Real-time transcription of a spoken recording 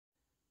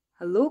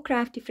Hello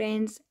crafty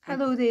friends.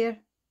 Hello there.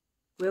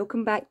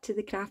 Welcome back to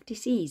the Crafty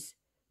Seas.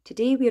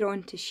 Today we're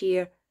on to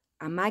share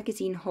a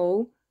magazine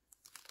haul.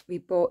 We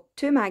bought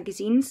 2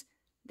 magazines.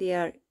 They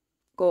are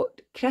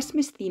got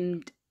Christmas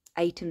themed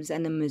items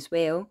in them as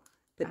well.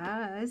 But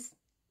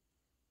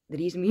the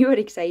reason we were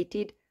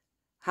excited,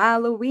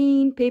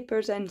 Halloween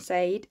papers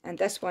inside, and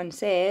this one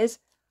says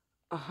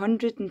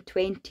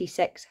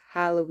 126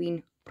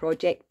 Halloween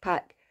project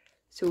pack.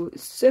 So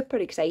super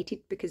excited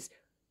because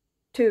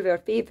 2 of our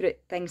favourite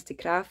things to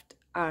craft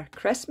are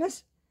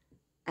Christmas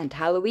and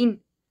Halloween.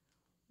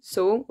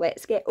 So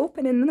let's get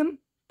opening them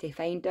to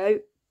find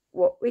out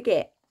what we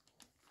get.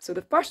 So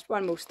the first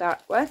one we'll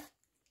start with.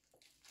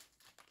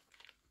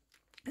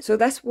 So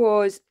this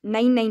was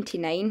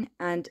 $9.99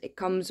 and it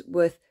comes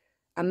with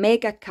a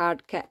mega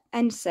card kit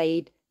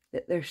inside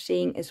that they're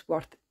saying is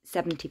worth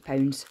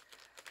 £70.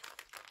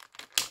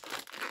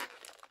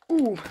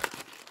 Ooh.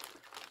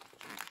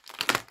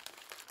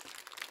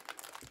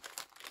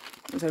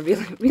 There's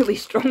a really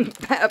strong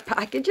bit of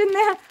packaging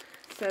there.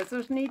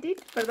 Scissors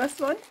needed for this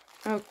one.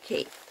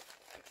 Okay.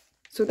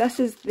 So this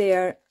is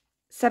their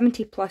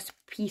 70 plus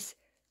piece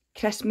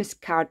Christmas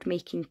card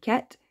making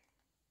kit.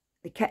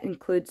 The kit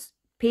includes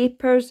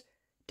papers,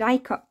 die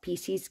cut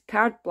pieces,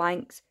 card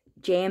blanks,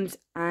 gems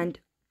and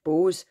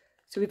bows.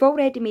 So we've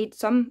already made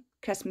some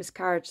Christmas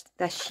cards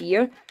this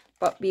year,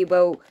 but we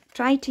will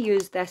try to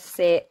use this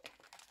set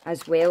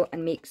as well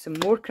and make some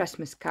more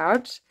Christmas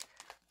cards.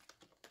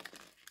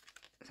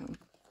 So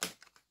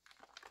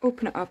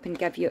open it up and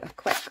give you a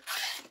quick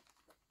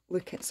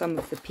look at some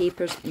of the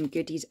papers and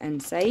goodies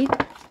inside.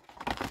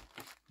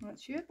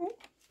 That's you.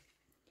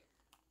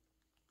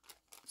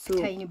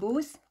 So tiny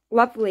bows.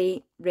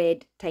 Lovely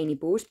red tiny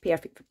bows,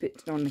 perfect for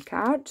putting on the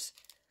cards.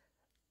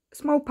 A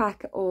small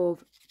packet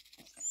of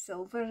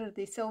silver, are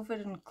they silver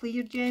and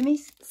clear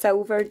gemmies?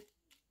 Silver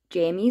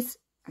gemmies,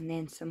 and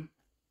then some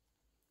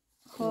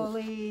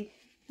holly,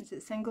 is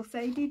it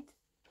single-sided?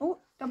 Oh,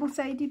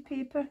 double-sided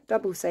paper.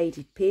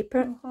 Double-sided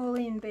paper.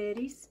 Holly and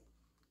berries.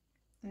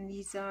 And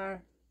these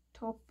are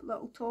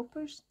little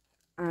toppers.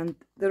 And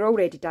they're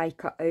already die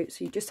cut out,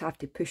 so you just have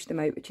to push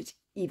them out, which is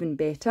even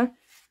better.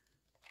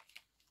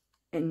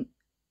 And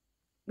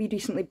we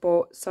recently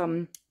bought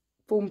some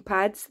foam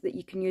pads that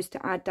you can use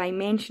to add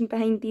dimension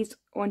behind these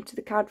onto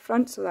the card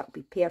front, so that'll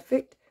be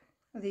perfect.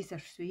 Oh, these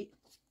are sweet.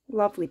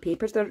 Lovely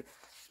papers.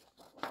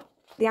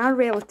 They are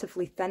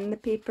relatively thin, the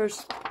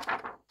papers.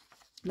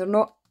 They're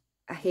not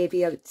a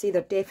heavy, I would say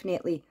they're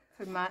definitely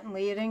for mat and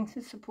layering, I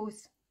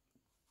suppose.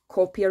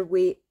 Copier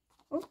weight.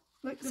 Oh,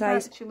 look, they've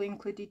size. Actually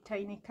included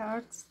tiny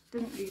cards.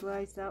 Didn't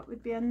realise that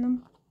would be in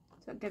them.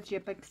 So it gives you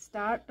a big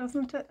start,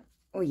 doesn't it?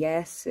 Oh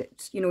yes,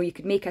 it's, you know, you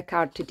could make a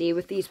card today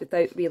with these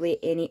without really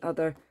any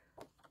other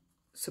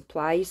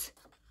supplies.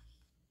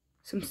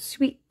 Some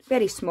sweet,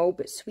 very small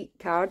but sweet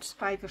cards.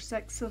 5 or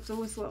 6 of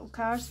those little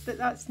cards, but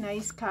that's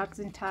nice. Cards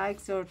and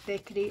tags or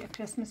decorate a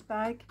Christmas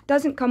bag.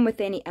 Doesn't come with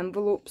any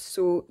envelopes,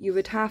 so you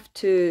would have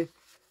to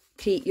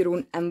create your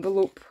own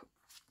envelope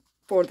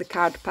for the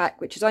card pack,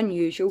 which is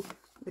unusual.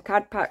 The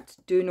card packs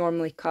do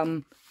normally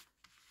come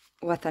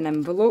with an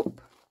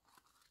envelope.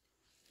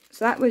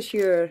 So that was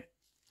your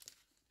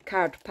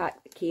card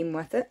pack that came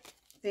with it.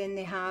 Then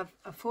they have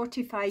a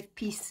 45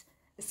 piece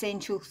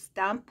essential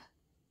stamp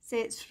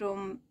sets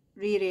from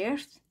Rare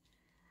Earth,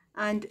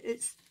 and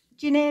it's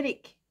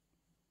generic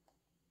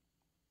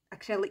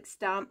acrylic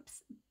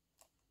stamps,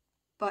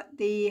 but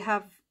they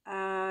have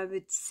I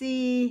would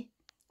say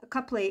a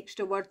couple of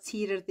extra words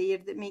here or there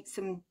that makes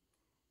them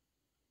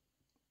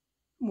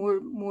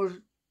more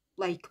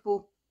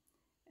likeable,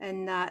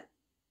 in that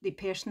they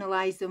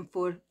personalise them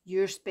for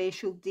your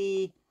special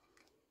day.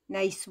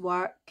 Nice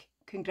work,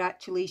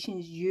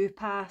 congratulations, you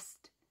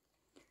passed,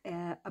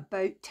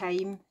 about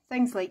time,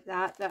 things like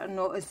that are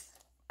not as...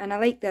 And I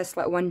like this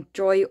little one,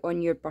 joy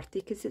on your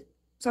birthday, because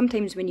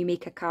sometimes when you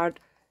make a card,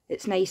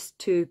 it's nice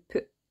to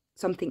put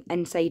something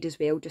inside as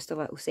well, just a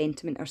little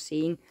sentiment or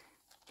saying.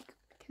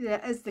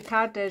 The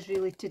card is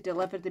really to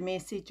deliver the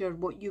message or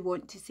what you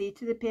want to say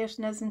to the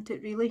person, isn't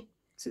it really?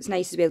 So it's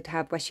nice as well to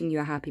have wishing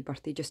you a happy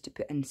birthday just to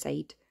put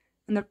inside.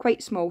 And they're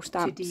quite small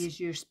stamps. Today is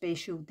your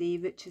special day,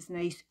 which is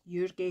nice.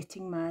 You're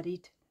getting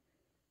married.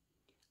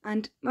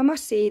 And I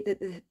must say that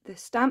the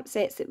stamp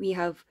sets that we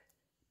have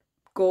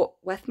got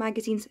with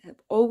magazines have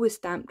always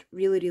stamped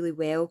really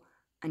well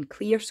and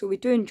clear, so we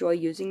do enjoy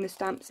using the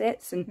stamp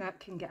sets. And that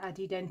can get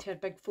added into a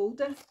big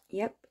folder.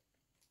 Yep.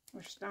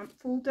 Or stamp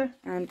folder.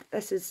 And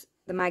this is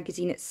the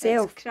magazine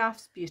itself. It's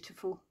Crafts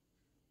beautiful.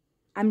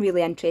 I'm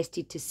really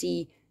interested to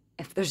see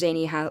if there's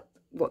any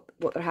what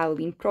their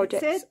Halloween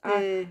projects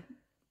are.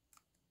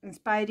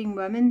 Inspiring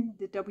Women,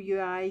 the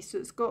WI, so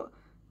it's got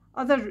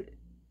other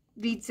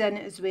reads in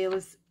it as well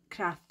as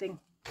crafting.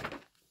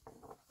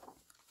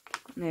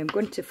 Now I'm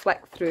going to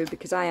flick through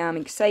because I am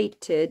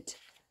excited.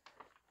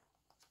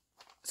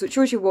 So it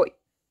shows you what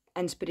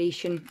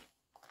inspiration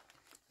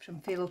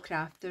from fellow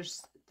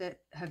crafters that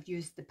have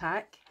used the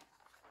pack.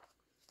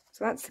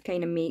 So that's the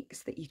kind of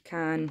makes that you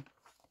can...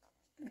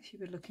 If you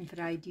were looking for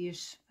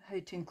ideas how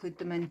to include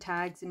them in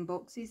tags and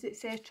boxes,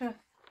 etc.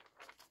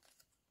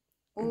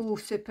 Oh,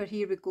 super,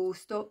 here we go,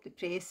 stop the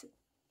press.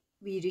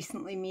 We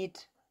recently made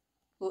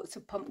lots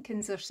of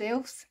pumpkins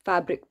ourselves.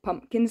 Fabric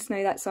pumpkins,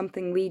 now that's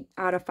something we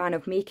are a fan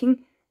of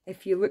making.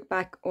 If you look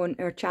back on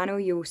our channel,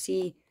 you'll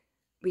see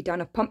we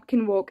done a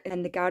pumpkin walk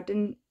in the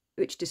garden,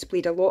 which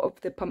displayed a lot of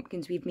the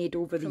pumpkins we've made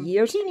over the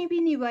years. Teeny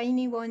weeny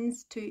whiny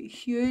ones to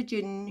huge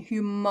and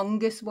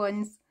humongous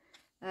ones,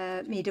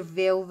 made of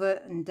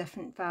velvet and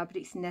different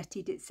fabrics,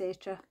 knitted,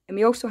 etc. And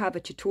we also have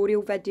a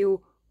tutorial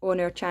video on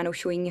our channel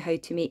showing you how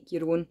to make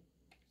your own.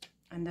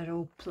 And they're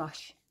all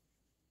plush.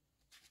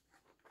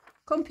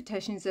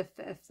 Competitions, if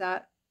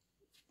that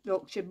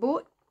rocks your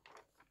boat.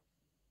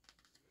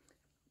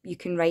 You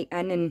can write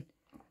in and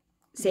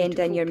send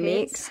in your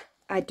makes.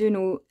 I do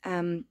know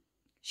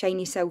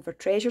Shiny Silver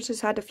Treasures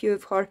has had a few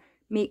of her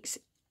makes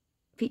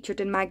featured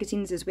in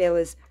magazines, as well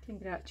as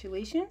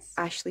congratulations.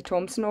 Ashley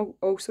Thompson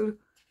also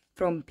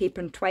from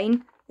Paper and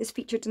Twine is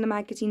featured in the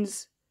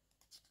magazines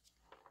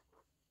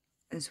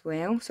as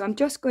well. So I'm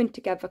just going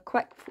to give a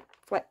quick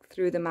flick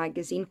through the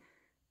magazine.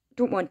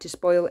 Don't want to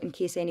spoil it in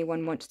case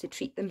anyone wants to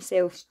treat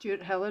themselves.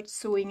 Stuart Hillard's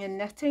Sewing and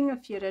Knitting,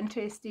 if you're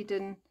interested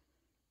in.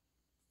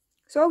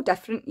 It's all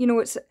different, you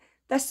know.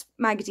 This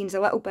magazine's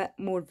a little bit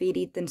more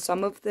varied than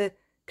some of the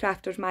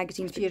crafters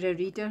magazines. If you're a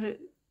reader,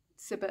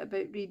 it's a bit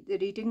about the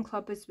reading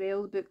club as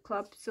well, the book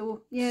club.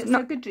 So yeah, it's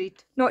a good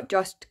read. Not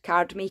just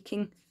card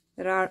making.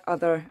 There are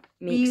other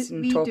makes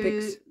and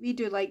topics. We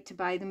do like to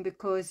buy them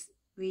because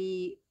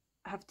we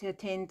have to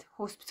attend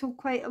hospital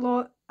quite a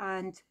lot,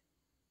 and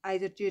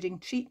either during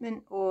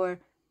treatment or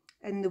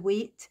in the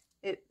wait,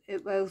 it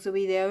whiles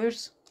away the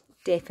hours.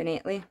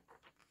 Definitely.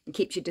 It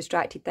keeps you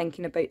distracted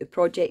thinking about the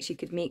projects you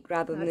could make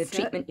rather than the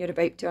treatment you're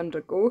about to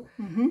undergo.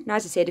 And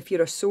as I said, if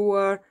you're a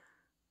sewer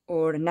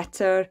or a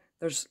knitter,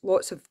 there's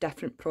lots of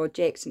different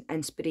projects and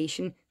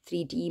inspiration,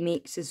 3D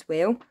makes as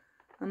well.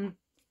 I'm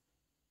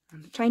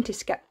trying to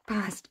skip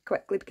past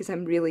quickly because I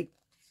really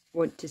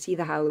want to see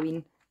the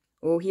Halloween.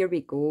 Oh, here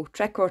we go.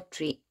 Trick or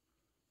treat.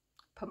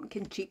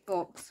 Pumpkin treat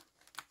box.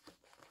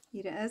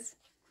 Here it is.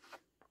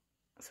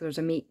 So there's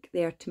a make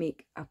there to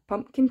make a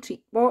pumpkin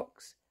treat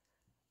box,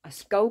 a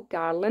skull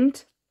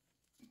garland.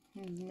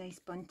 Nice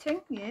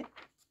bunting, yeah.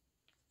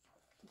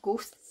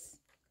 Ghosts.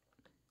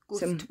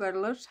 Ghost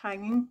twirlers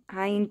hanging.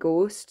 Hanging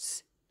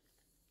ghosts.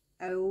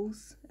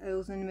 Owls.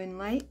 Owls in the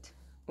moonlight.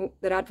 Oh,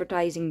 they're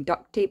advertising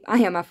duct tape. I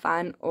am a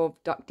fan of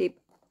duct tape.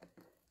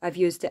 I've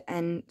used it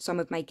in some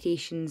of my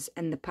creations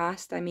in the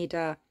past. I made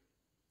a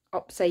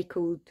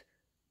upcycled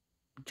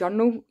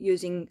journal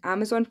using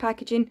Amazon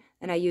packaging,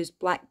 and I used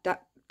black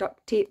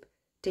duct tape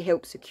to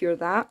help secure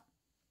that.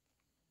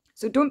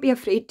 So don't be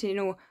afraid to, you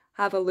know,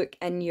 have a look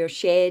in your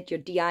shed, your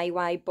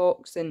DIY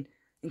box, and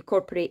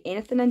incorporate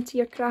anything into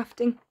your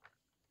crafting.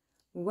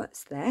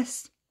 What's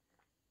this?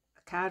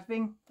 A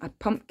carving. A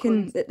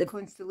pumpkin that the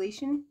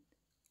constellation.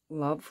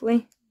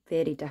 Lovely.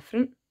 Very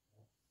different.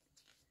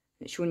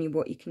 It's showing you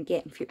what you can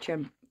get in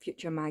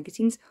future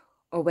magazines.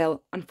 Oh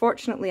well,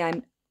 unfortunately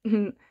I'm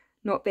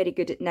not very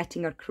good at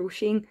knitting or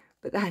crocheting,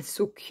 but that is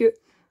so cute.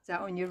 Is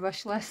that on your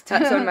wish list?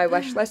 That's on my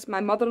wish list.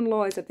 My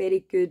mother-in-law is a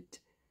very good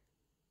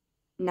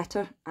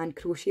knitter and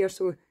crocheter,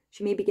 so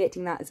she may be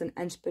getting that as an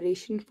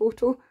inspiration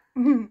photo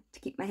to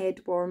keep my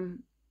head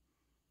warm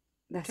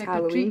this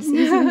Halloween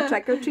season.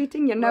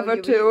 Trick-or-treating, you're never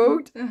too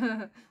old.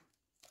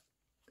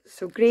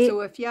 So great.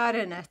 So if you are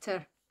a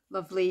knitter,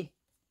 lovely.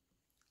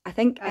 I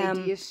think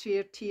ideas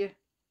shared here.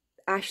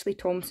 Ashley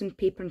Thompson,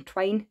 Paper and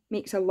Twine,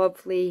 makes a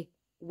lovely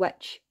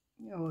witch.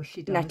 Oh,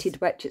 she does.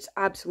 Knitted witch. It's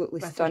absolutely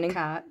with stunning. Her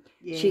cat.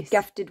 Yes. She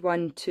gifted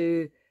one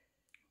to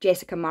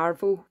Jessica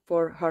Marvel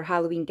for her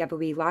Halloween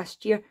giveaway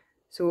last year.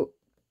 So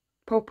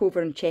pop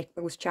over and check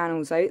those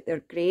channels out. They're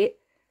great.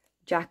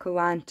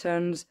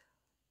 Jack-o'-lanterns,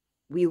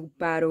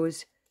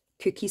 wheelbarrows,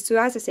 cookies. So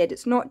as I said,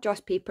 it's not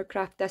just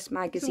Papercraft, this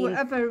magazine. So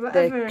whatever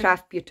the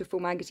Craft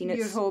Beautiful magazine.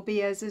 Your hobby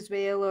is as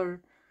well,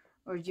 or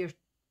your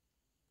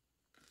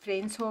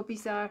friends'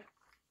 hobbies are.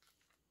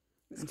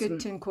 It's good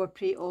to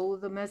incorporate all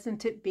of them,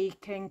 isn't it?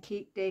 Baking,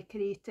 cake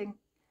decorating.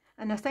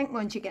 And I think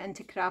once you get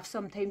into crafts,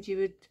 sometimes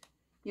you're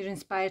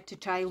inspired to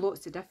try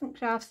lots of different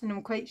crafts, and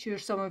I'm quite sure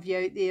some of you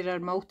out there are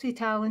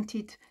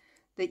multi-talented,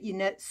 that you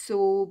knit,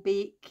 sew,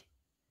 bake,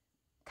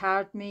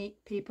 card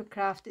make,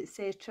 papercraft,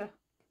 etc.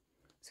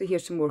 So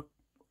here's some more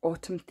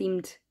autumn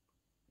themed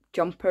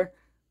jumper,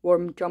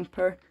 warm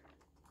jumper.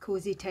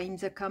 Cozy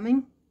times are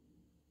coming.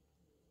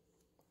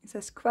 Is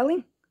this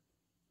quilling?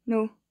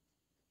 No.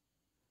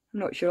 I'm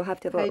not sure. I'll have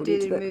to have a little read. How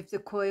do you remove the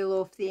coil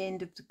off the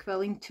end of the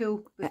quilling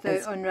tool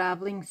without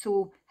unravelling?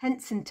 So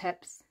hints and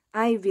tips.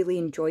 I really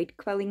enjoyed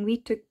quilling. We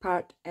took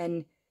part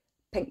in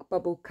Pink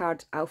Bubble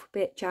Cards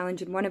Alphabet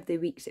Challenge, and one of the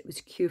weeks it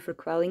was Q for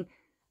quilling,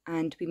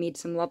 and we made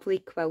some lovely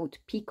quilled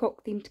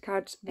peacock themed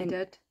cards. We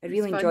did. I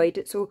really enjoyed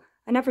it. So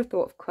I never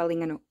thought of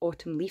quilling an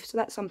autumn leaf, so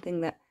that's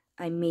something that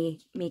I may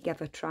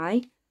give a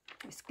try.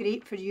 It's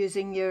great for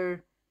using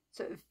your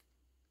sort of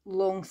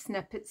long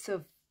snippets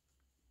of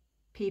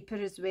paper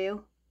as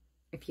well.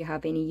 if you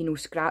have any, you know,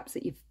 scraps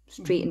that you've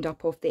straightened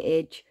up off the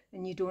edge.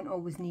 And you don't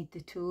always need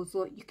the tools.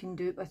 Look, you can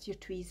do it with your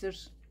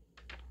tweezers.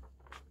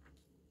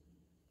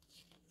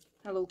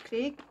 Hello,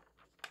 Craig.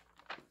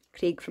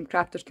 Craig from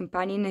Crafter's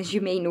Companion, as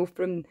you may know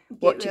from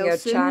watching our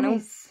soon.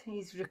 channel.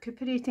 He's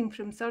recuperating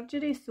from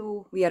surgery,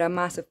 so... We are a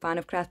massive fan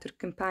of Crafter's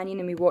Companion,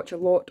 and we watch a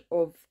lot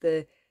of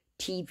the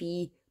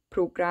TV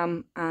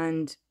programme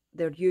and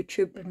their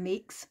YouTube. Their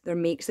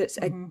makes. It's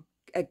a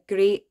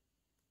great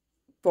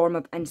form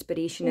of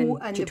inspiration and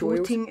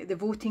tutorials. The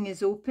voting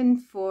is open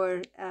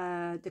for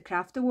the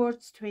Craft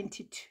Awards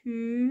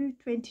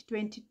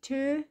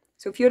 2022.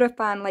 So if you're a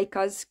fan like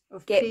us,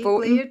 get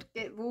voting. Laird,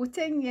 get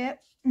voting,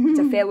 yep. It's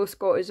a fellow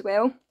Scot as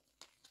well.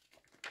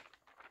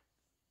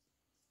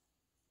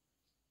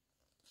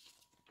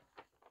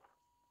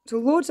 So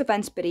loads of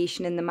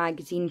inspiration in the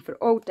magazine for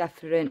all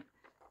different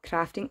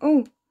crafting.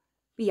 Oh,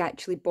 we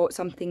actually bought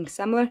something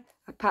similar,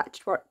 a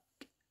patchwork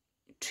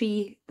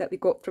tree that we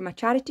got from a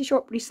charity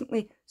shop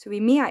recently. So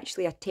we may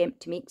actually attempt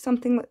to make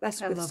something like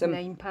this with some...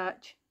 9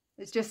 patch.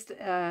 It's just,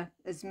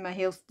 as my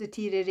health's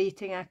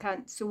deteriorating, I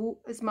can't sew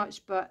as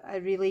much, but I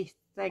really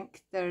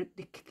think they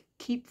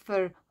keep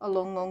for a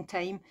long, long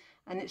time.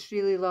 And it's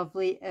really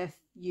lovely if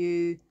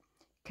you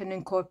can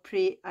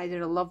incorporate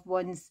either a loved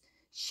one's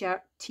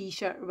shirt,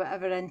 t-shirt or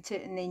whatever into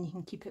it, and then you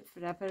can keep it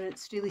forever.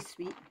 It's really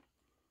sweet.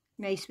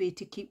 Nice way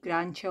to keep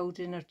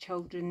grandchildren or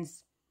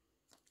children's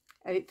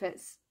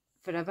outfits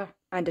forever.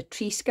 And a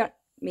tree skirt.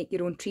 Make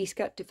your own tree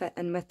skirt to fit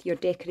in with your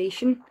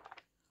decoration.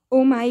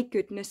 Oh my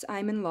goodness,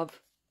 I'm in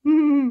love.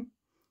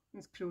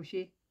 It's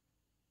crochet.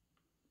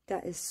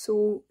 That is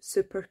so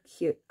super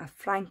cute. A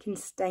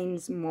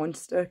Frankenstein's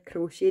monster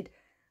crocheted.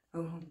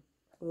 Oh,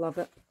 love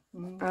it.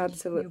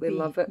 Absolutely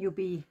love it. You'll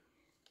be...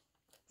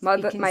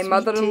 my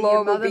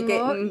mother-in-law will be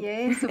getting...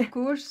 Yes, of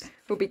course.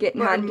 Will be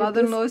getting what handled. What are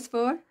mother-in-laws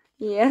for?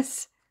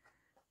 Yes.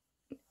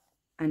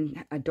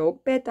 And a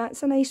dog bed,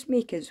 that's a nice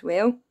make as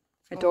well.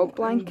 A dog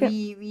blanket.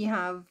 We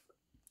have...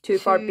 Two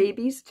fur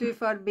babies. Two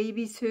fur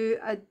babies who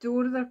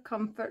adore their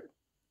comfort.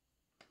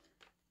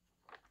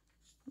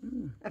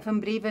 If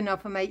I'm brave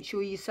enough, I might show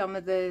you some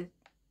of the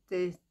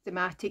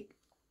thematic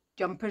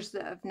jumpers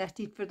that I've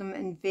knitted for them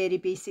in very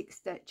basic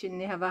stitching.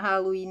 They have a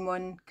Halloween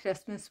one,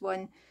 Christmas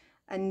one,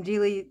 and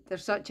really they're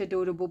such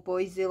adorable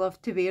boys. They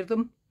love to wear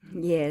them.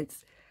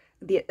 Yes.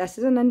 This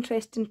is an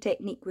interesting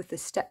technique with the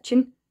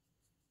stitching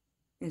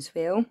as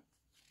well.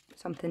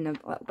 Something a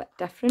little bit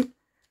different.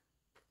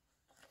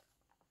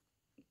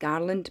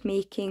 Garland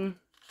making.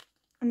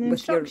 And the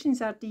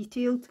instructions are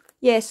detailed.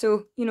 Yeah,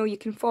 so, you know, you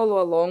can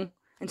follow along.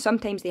 And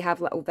sometimes they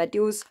have little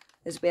videos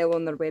as well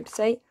on their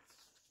website.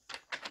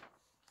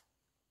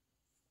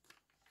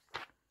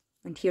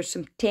 And here's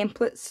some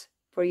templates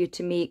for you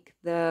to make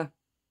the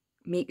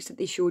makes that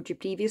they showed you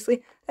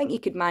previously. I think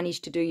you could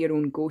manage to do your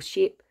own ghost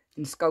shape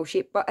and skull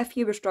shape, but if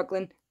you were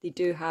struggling, they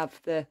do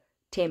have the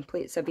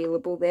templates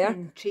available there.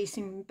 And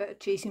bit of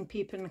tracing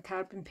paper and a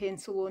carbon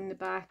pencil on the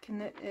back,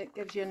 and it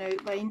gives you an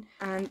outline.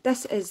 And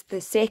this is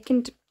the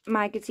second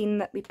magazine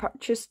that we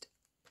purchased.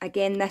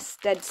 Again, this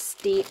did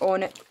state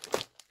on it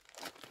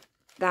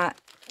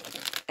that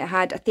it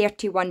had a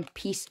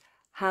 31-piece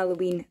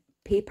Halloween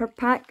paper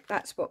pack.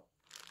 That's what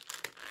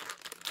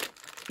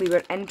we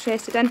were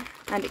interested in,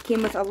 and it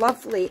came with a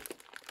lovely,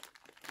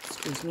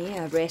 excuse me,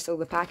 I wrestle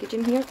the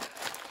packaging here.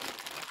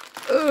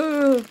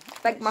 Oh,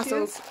 big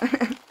muscles.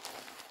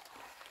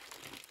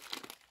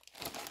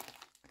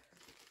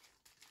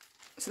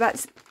 So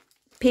that's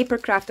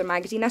Papercrafter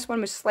magazine. This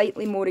one was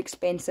slightly more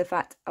expensive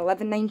at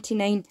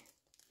 $11.99.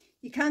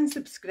 You can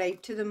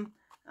subscribe to them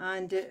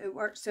and it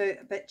works out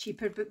a bit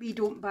cheaper, but we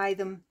don't buy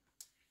them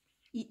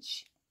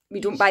We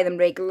don't buy them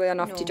regularly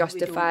enough to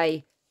justify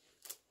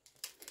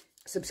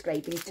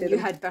subscribing to them. You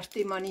had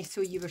birthday money,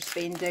 so you were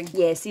spending.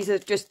 Yes, these are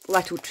just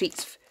little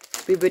treats.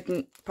 We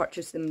wouldn't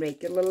purchase them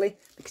regularly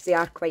because they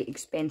are quite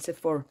expensive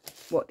for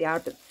what they are.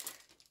 But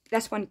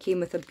this one came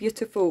with a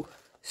beautiful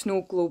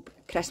snow globe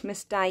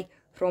Christmas die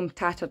from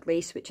Tattered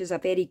Lace, which is a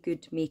very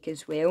good make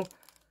as well.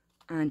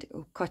 And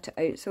it'll cut it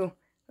out, so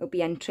it'll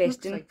be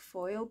interesting. Looks like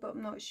foil, but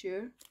I'm not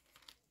sure.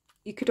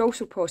 You could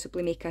also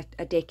possibly make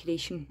a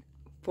decoration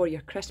for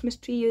your Christmas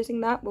tree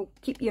using that. We'll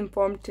keep you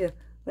informed to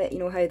let you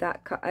know how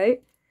that cut out.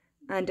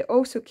 And it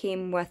also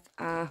came with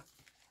a...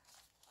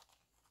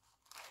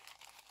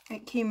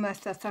 It came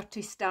with a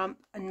 30 stamp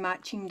and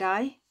matching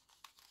die.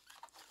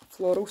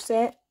 Floral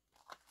set.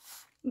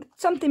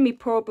 Something we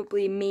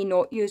probably may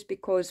not use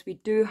because we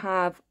do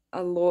have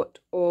a lot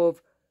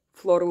of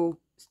floral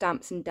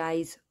stamps and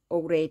dies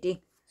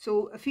already.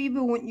 So if we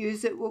won't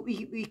use it, what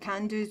we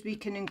can do is we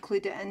can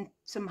include it in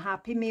some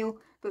Happy Mail.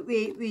 But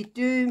we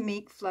do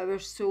make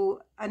flowers,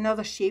 so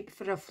another shape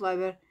for a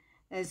flower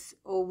is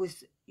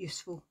always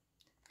useful.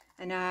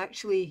 And I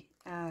actually,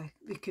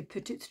 we could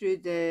put it through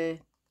the,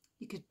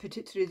 you could put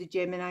it through the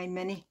Gemini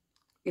Mini.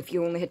 If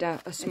you only had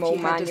a small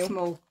manual. If you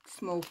had a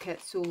small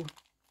kit, so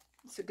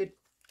it's a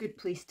good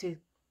place to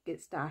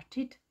get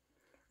started.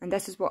 And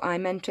this is what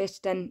I'm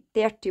interested in,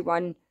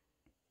 31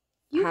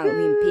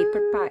 Halloween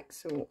paper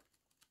packs, so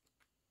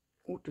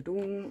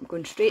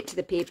going straight to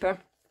the paper.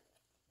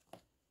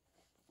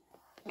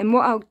 And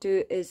what I'll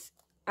do is,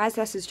 as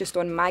this is just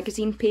on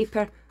magazine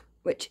paper,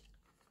 which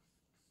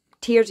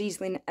tears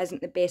easily and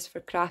isn't the best for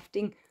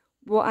crafting,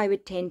 what I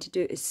would tend to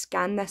do is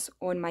scan this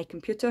on my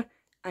computer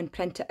and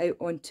print it out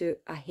onto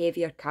a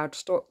heavier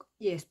cardstock.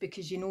 Yes,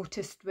 because you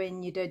noticed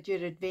when you did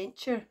your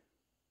adventure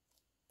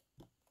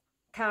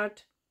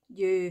card,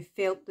 you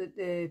felt that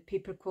the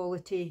paper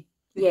quality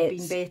would have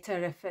been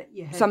better if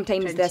you had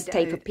sometimes this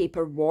type out. of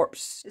paper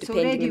warps, It's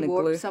depending already on the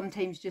warped glue.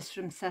 sometimes just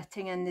from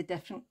sitting in the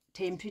different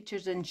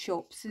temperatures in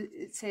shops,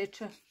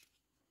 etc.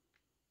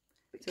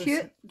 So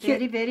cute,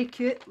 very, very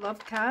cute.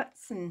 Love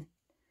cats. And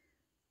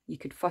you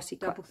could fussy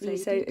cut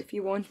these out if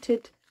you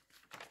wanted.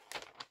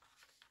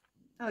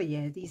 Oh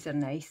yeah, these are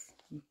nice.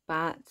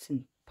 Bats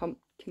and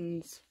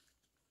pumpkins.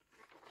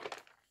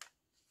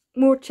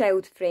 More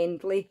child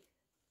friendly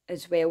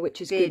as well,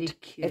 which is very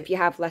good cute. If you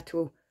have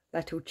little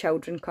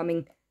children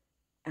coming.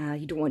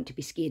 You don't want to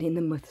be scaring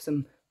them with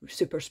some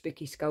super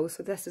spooky skulls.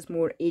 So this is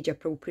more age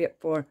appropriate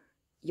for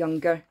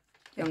younger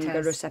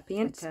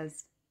recipients. It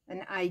is.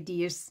 And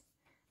ideas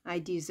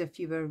if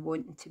you were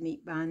wanting to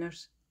make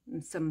banners,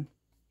 and some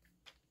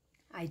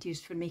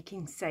ideas for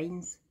making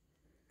signs.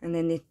 And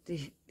then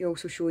they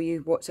also show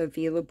you what's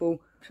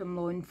available from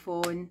Lawn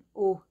Fawn.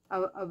 Oh,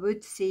 I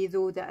would say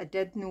though that I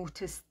did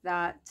notice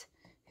that,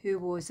 who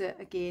was it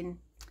again?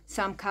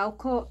 Sam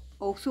Calcott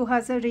also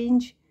has a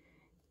range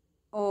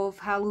of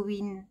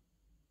Halloween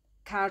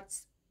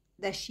cards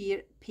this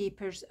year,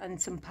 papers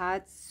and some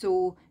pads.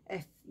 So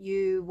if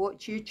you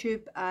watch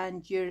YouTube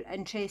and you're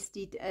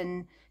interested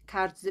in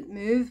cards that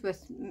move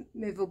with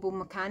movable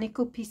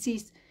mechanical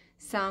pieces,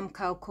 Sam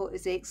Calcott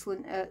is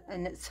excellent at,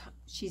 and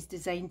she's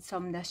designed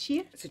some this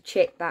year. So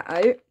check that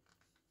out.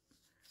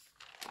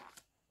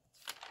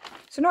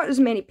 So not as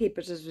many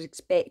papers as I was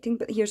expecting,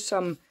 but here's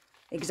some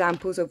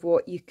examples of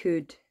what you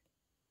could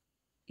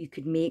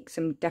make.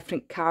 Some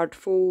different card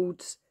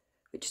folds,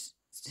 which is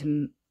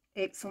some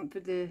excellent for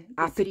the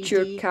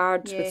aperture 3D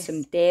cards with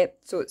some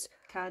depth. So it's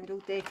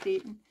candle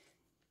decorating.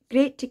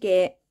 Great to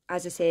get,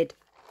 as I said.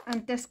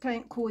 And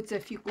discount codes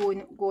if you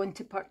go on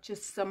to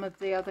purchase some of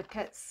the other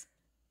kits.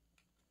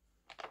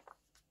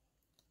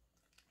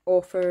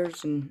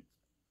 Offers and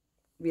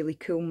really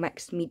cool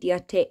mixed media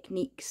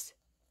techniques.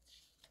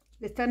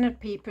 The thinner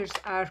papers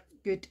are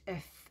good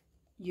if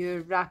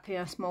you're wrapping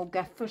a small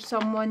gift for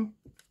someone.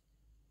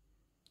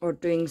 Or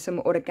doing some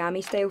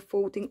origami style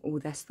folding. Oh,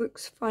 this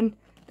looks fun.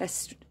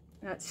 That's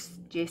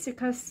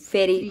Jessica's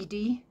very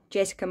 3D.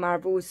 Jessica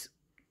Marvel's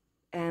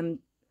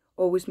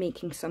always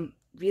making some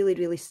really,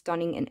 really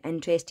stunning and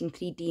interesting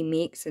 3D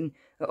makes, and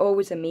it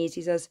always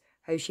amazes us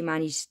how she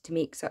managed to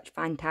make such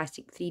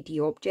fantastic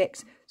 3D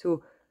objects.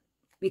 So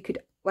we could,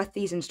 with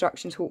these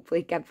instructions,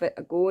 hopefully give it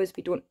a go, as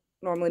we don't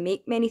normally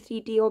make many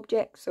 3D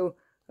objects, so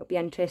it'll be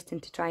interesting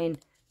to try and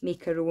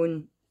make our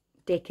own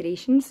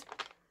decorations.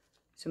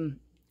 Some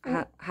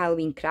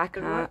Halloween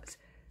cracker hats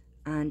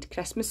and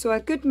Christmas. So a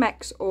good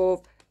mix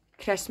of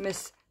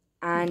Christmas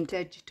and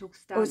digital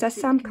stamps. Oh, is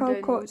this Sam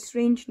Calcott's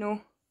range?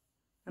 No,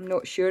 I'm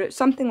not sure. It's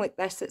something like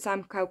this that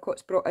Sam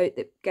Calcott's brought out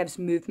that gives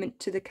movement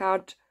to the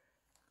card.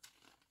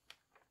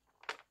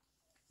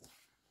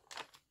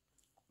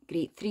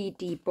 Great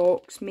 3D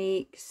box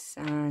makes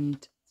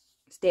and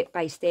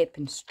step-by-step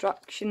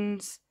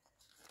instructions.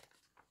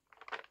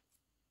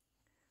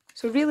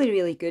 So really,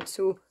 really good.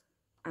 So,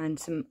 and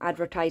some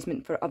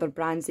advertisement for other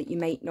brands that you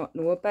might not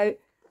know about.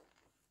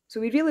 So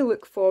we really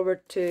look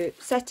forward to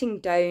sitting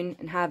down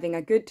and having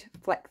a good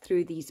flick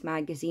through these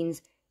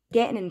magazines,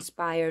 getting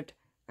inspired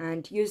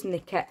and using the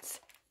kits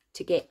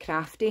to get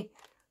crafty.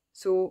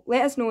 So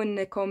let us know in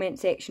the comment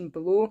section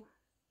below.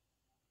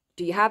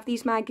 Do you have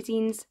these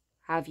magazines?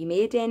 Have you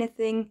made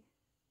anything?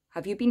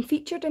 Have you been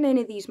featured in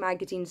any of these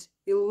magazines?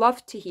 We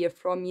love to hear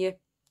from you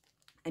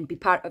and be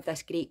part of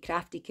this great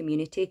crafty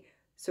community.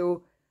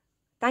 So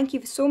thank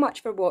you so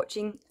much for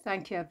watching.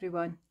 Thank you,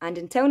 everyone. And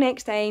until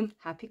next time,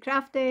 happy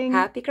crafting.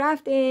 Happy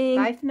crafting.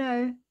 Bye for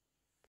now.